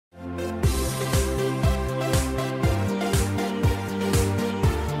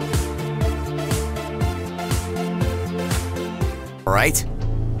right?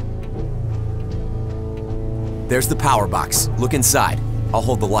 There's the power box. Look inside. I'll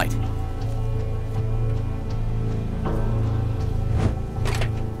hold the light.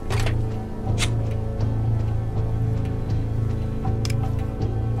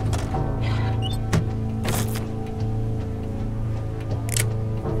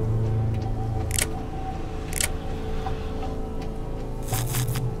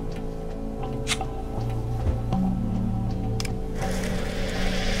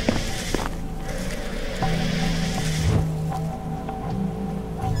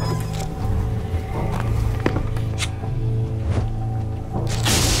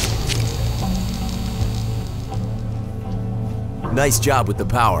 Nice job with the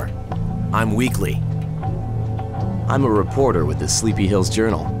power. I'm Weekly. I'm a reporter with the Sleepy Hills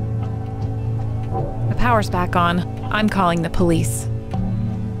Journal. The power's back on. I'm calling the police.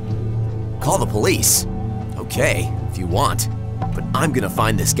 Call the police? Okay, if you want. But I'm gonna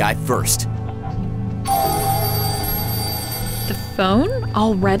find this guy first. The phone?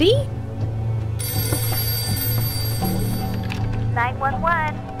 Already?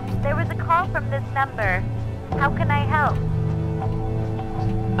 911. There was a call from this number. How can I help?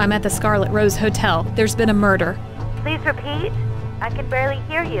 I'm at the Scarlet Rose Hotel. There's been a murder. Please repeat. I can barely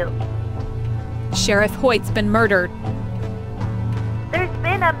hear you. Sheriff Hoyt's been murdered. There's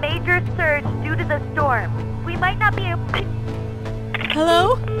been a major surge due to the storm. We might not be able to...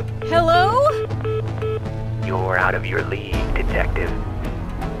 Hello? Hello? You're out of your league, detective.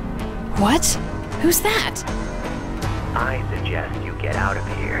 What? Who's that? I suggest you get out of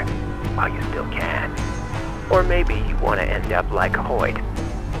here while you still can. Or maybe you want to end up like Hoyt.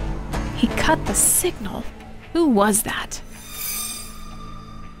 He cut the signal. Who was that?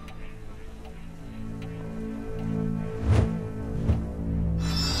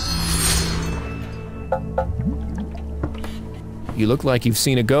 You look like you've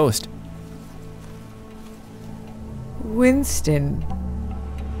seen a ghost. Winston.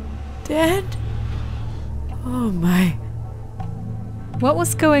 Dead? Oh my. What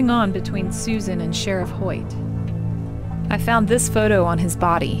was going on between Susan and Sheriff Hoyt? I found this photo on his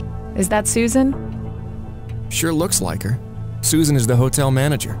body. Is that Susan? Sure looks like her. Susan is the hotel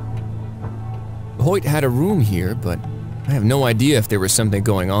manager. Hoyt had a room here, but I have no idea if there was something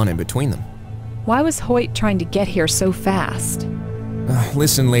going on in between them. Why was Hoyt trying to get here so fast?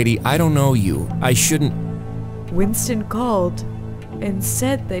 Listen, lady, I don't know you. I shouldn't... Winston called and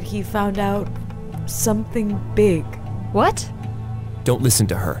said that he found out something big. What? Don't listen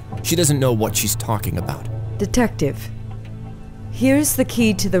to her. She doesn't know what she's talking about. Detective, here's the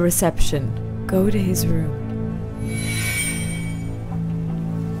key to the reception. Go to his room.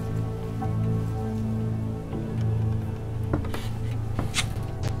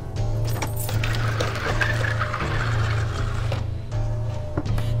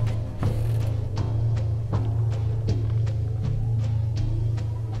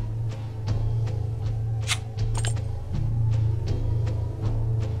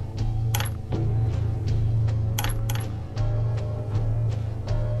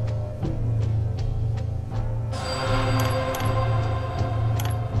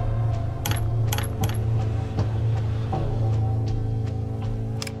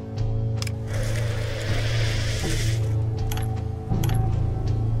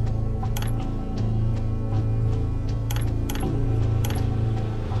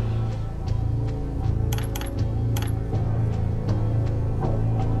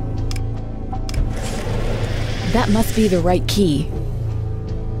 That must be the right key.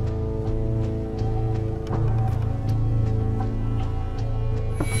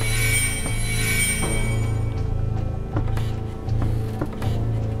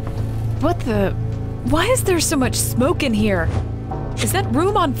 What the... Why is there so much smoke in here? Is that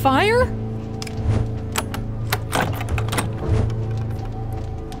room on fire?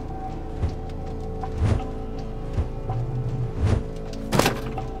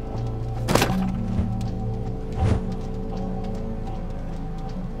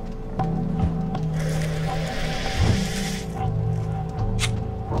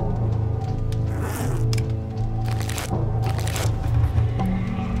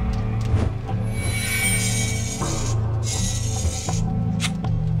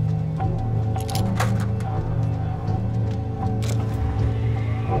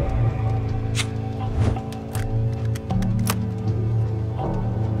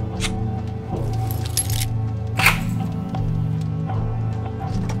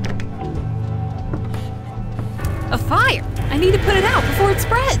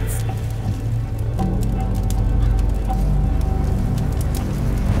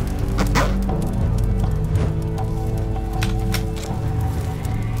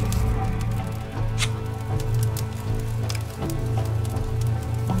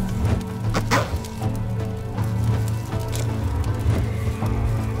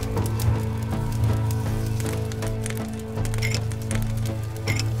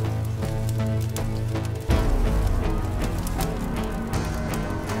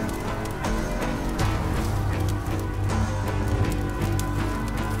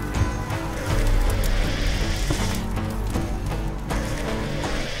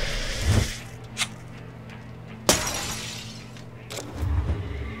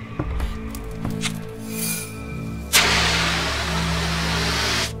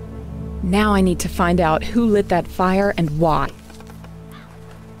 Now I need to find out who lit that fire and why.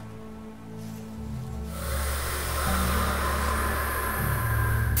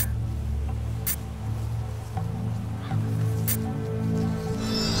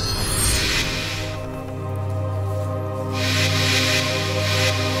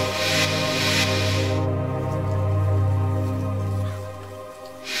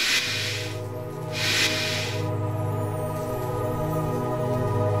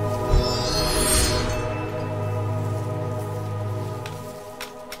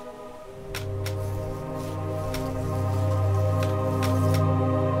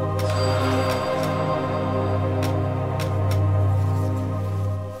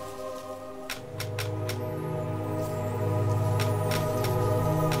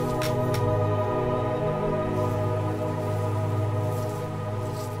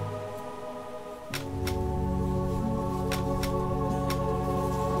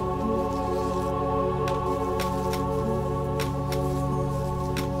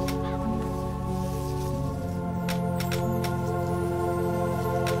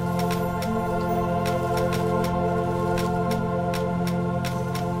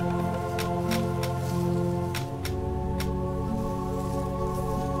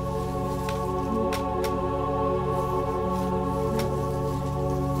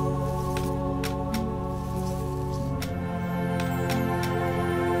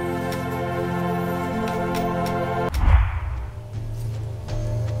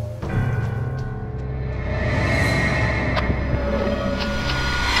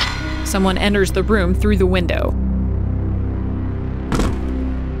 Someone enters the room through the window.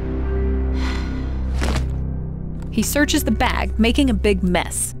 He searches the bag, making a big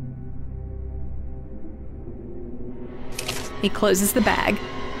mess. He closes the bag.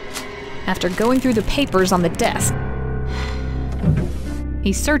 After going through the papers on the desk,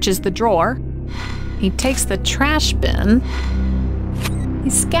 he searches the drawer. He takes the trash bin. He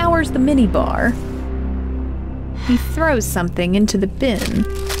scours the minibar. He throws something into the bin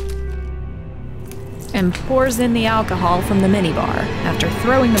and pours in the alcohol from the minibar. After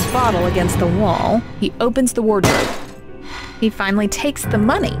throwing the bottle against the wall, he opens the wardrobe. He finally takes the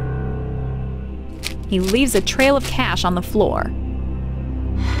money. He leaves a trail of cash on the floor.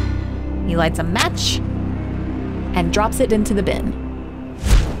 He lights a match and drops it into the bin.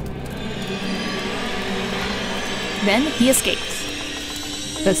 Then he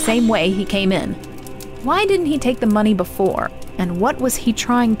escapes, the same way he came in. Why didn't he take the money before? And what was he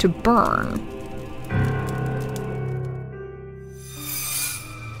trying to burn?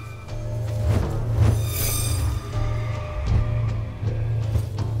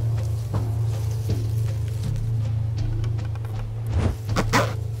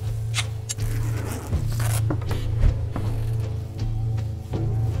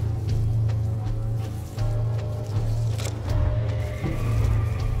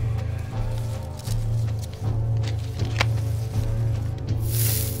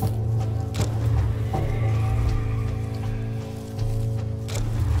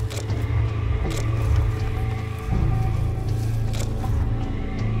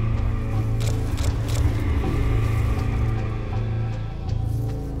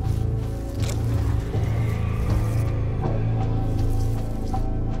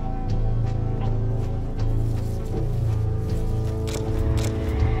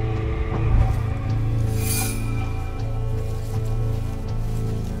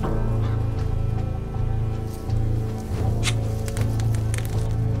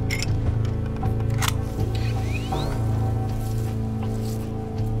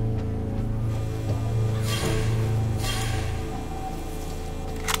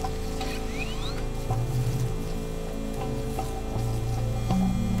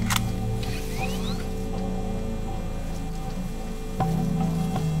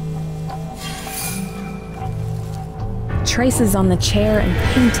 Traces on the chair and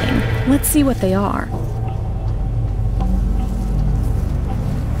painting. Let's see what they are.